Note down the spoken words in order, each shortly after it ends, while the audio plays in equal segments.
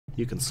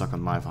You can suck on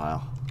my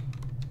vial.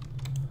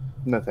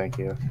 No, thank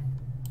you.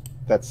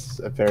 That's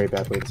a very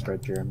bad way to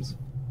spread germs.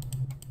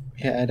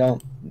 Yeah, I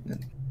don't...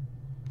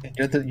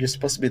 You're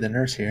supposed to be the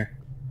nurse here.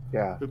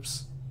 Yeah.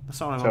 Oops. That's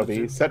not what I wanted to Toby,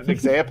 do. set an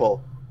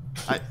example.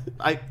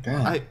 I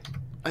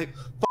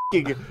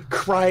Fucking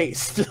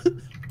Christ!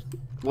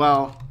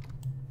 Well,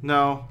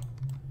 no.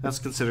 That's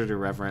considered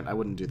irreverent. I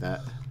wouldn't do that.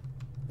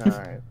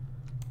 Alright.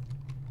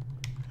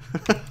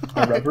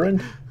 A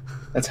reverend?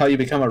 That's how you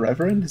become a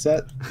reverend? Is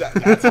that...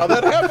 That's how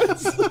that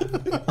happens!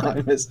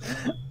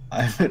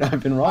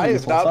 I've been wrong I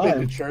this have whole not time.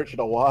 been to church in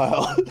a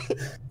while.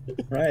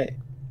 Right.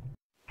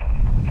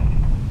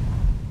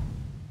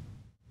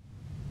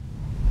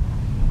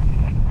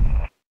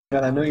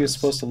 God, I knew you were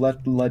supposed to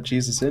let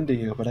Jesus into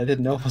you, but I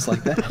didn't know it was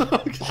like that.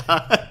 Oh,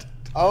 God.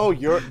 Oh,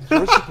 you're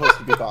supposed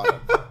to be bottom.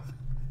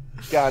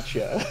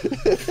 Gotcha.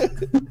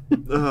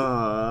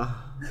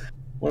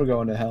 We're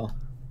going to hell.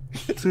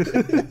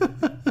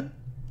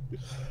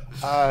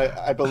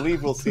 I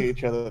believe we'll see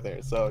each other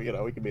there, so, you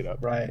know, we can meet up.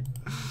 Right.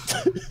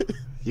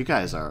 You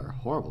guys are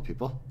horrible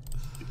people.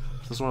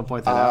 Just want to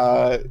point that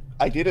out.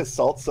 I did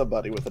assault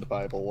somebody with a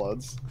Bible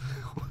once.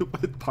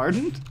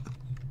 Pardon?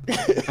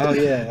 Oh,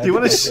 yeah. Do you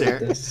want to share?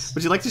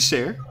 Would you like to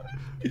share?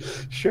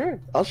 Sure,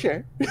 I'll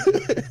share.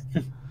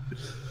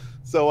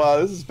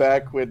 So, this is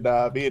back when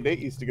me and Nate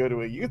used to go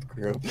to a youth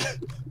group.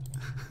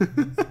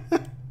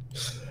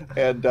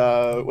 And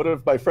one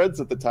of my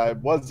friends at the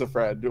time was a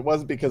friend. It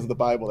wasn't because of the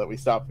Bible that we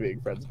stopped being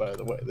friends, by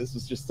the way. This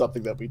was just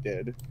something that we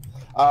did.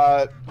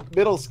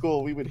 Middle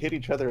school, we would hit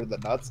each other in the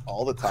nuts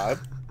all the time.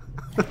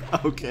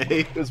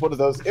 Okay. It was one of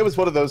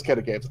those kind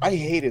of games. I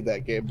hated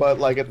that game, but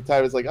like at the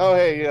time, it's like, oh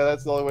hey, yeah,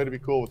 that's the only way to be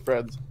cool with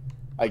friends,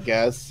 I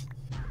guess.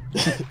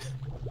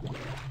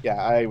 Yeah,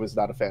 I was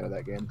not a fan of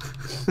that game.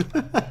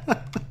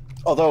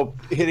 Although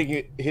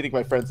hitting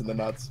my friends in the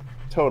nuts,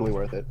 totally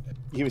worth it.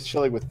 He was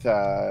chilling with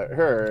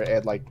her,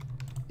 and like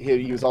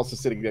he was also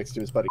sitting next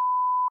to his buddy.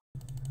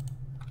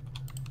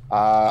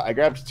 I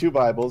grabbed 2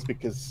 Bibles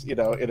because, you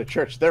know, in a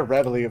church they're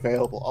readily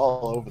available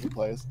all over the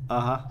place.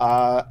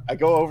 I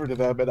go over to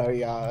them and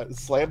I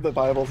slam the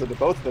Bibles into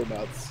both their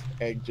nuts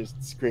and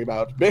just scream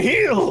out, "Be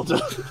healed!"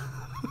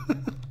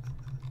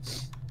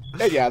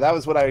 And yeah, that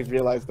was when I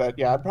realized that,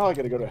 yeah, I'm probably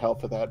gonna go to hell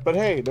for that. But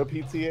hey, no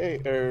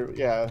PTA, or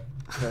yeah,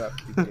 no, not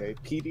PTA,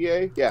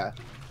 PDA, yeah,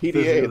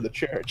 PDA in the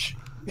church.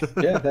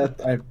 Yeah,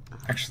 that I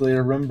actually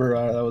remember.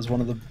 That was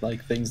one of the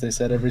things they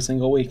said every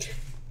single week.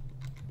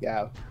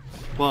 Yeah.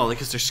 Well,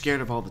 because they're scared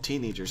of all the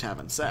teenagers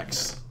having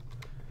sex.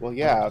 Well,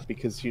 yeah,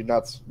 because you're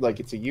not like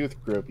it's a youth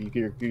group.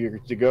 You're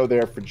to go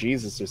there for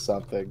Jesus or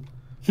something.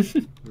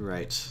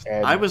 Right.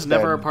 And I was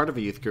never a part of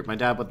a youth group. My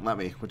dad wouldn't let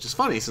me, which is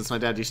funny since my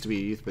dad used to be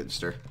a youth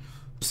minister.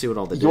 See what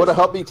all they do. You want to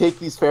help me take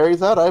these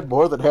fairies out? I'm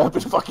more than happy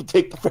to fucking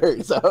take the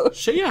fairies out.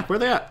 Shit, yeah. Where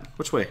they at?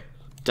 Which way?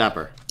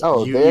 Dapper.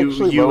 Oh, you, they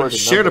actually you lowered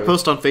shared a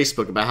numbers. post on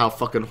Facebook about how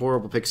fucking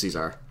horrible pixies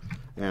are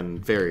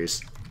and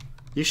fairies.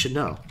 You should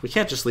know. We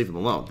can't just leave them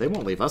alone. They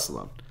won't leave us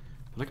alone.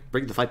 We're not gonna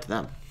bring the fight to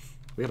them.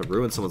 We gotta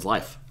ruin someone's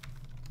life.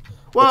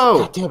 Whoa!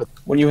 God damn it.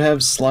 When you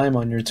have slime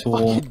on your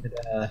tool,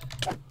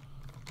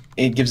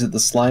 it gives it the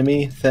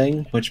slimy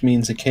thing, which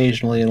means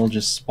occasionally it'll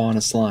just spawn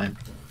a slime.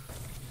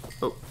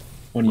 Oh.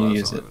 When you Well,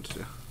 use that's it. all I meant to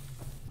do.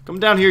 Come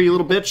down here, you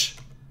little bitch.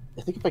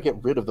 I think if I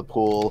get rid of the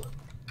pool...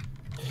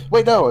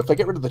 Wait, no, if I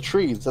get rid of the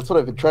trees, that's what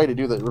I've been trying to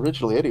do that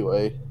originally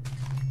anyway.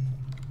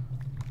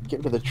 Get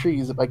rid of the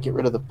trees, if I get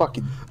rid of the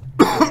fucking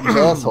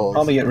assholes.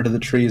 Probably get rid of the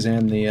trees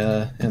and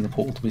the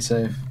pool to be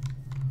safe.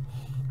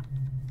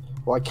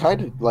 Well, I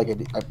kind of, like,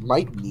 I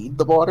might need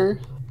the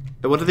water.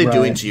 And what are they Right.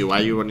 doing to you?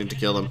 Why are you wanting to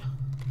kill them?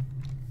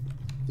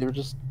 They were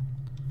just...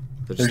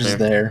 They're just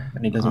there,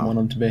 and he doesn't want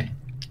them to be.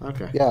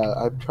 Okay. Yeah,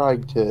 I'm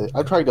trying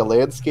to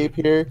landscape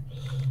here.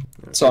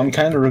 So I'm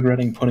kind of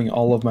regretting putting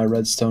all of my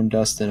redstone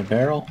dust in a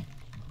barrel.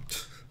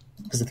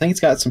 Because I think it's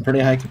got some pretty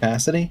high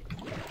capacity,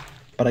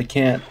 but I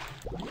can't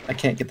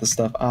get the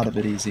stuff out of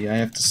it easy. I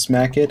have to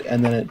smack it,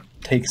 and then it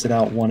takes it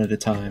out one at a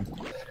time.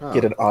 Oh.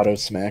 Get an auto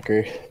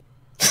smacker.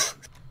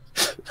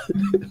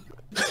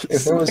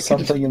 If there was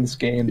something in this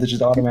game that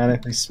just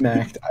automatically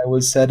smacked, I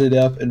would set it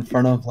up in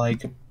front of my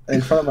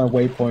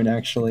waypoint.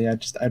 Actually,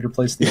 I'd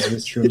replace these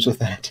restrooms with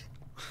that.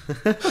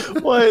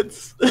 What?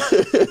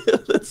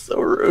 That's so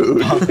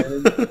rude. Pop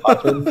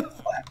in,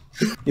 slap.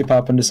 You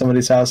pop into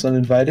somebody's house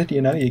uninvited,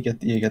 you know, you get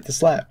the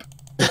slap.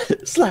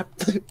 Slap.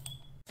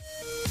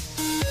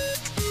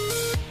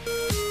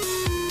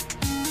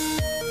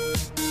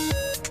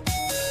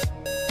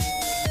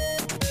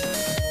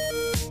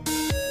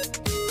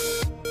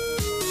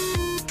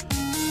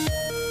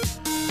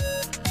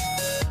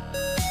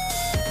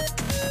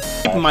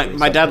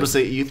 My dad was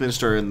a youth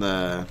minister in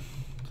the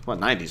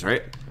 90s,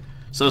 right?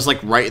 So it's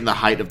like right in the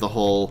height of the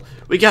whole,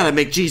 we gotta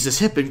make Jesus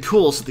hip and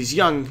cool so these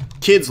young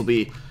kids will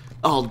be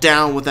all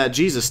down with that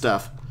Jesus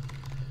stuff.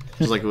 It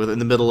was like in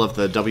the middle of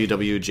the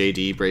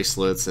WWJD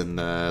bracelets and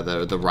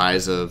the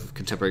rise of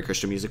contemporary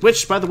Christian music,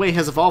 which, by the way,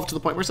 has evolved to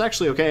the point where it's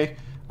actually okay.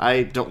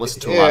 I don't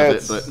listen to a lot of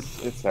it, but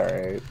it's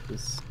alright.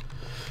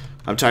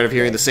 I'm tired of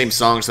hearing the same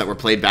songs that were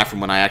played back from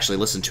when I actually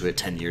listened to it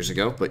 10 years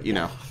ago, but you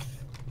know.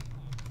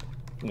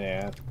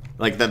 Yeah.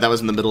 Like, that was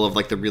in the middle of,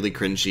 like, the really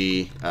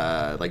cringy,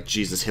 like,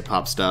 Jesus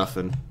hip-hop stuff,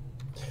 and...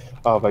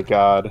 Oh my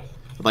god.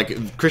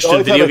 Like,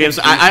 Christian video games.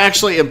 I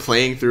actually am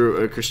playing through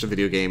a Christian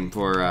video game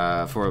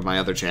for my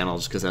other channel,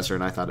 just because Esther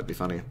and I thought it'd be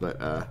funny, but,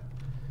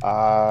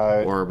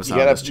 or was that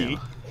on this channel?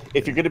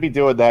 If you're gonna be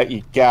doing that,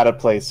 you gotta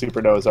play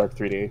Super Noah's Ark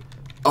 3D.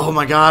 Oh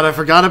my god, I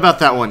forgot about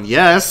that one,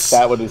 yes!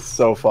 That one is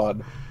so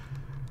fun.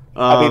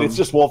 I mean, it's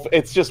just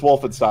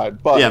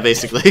Wolfenstein, but yeah,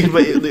 basically,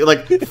 but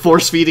like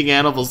force-feeding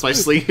animals by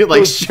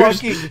like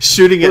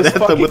shooting it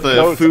at them with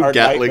a food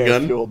Gatling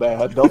gun. Fuel,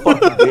 man. They'll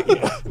fucking get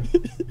you.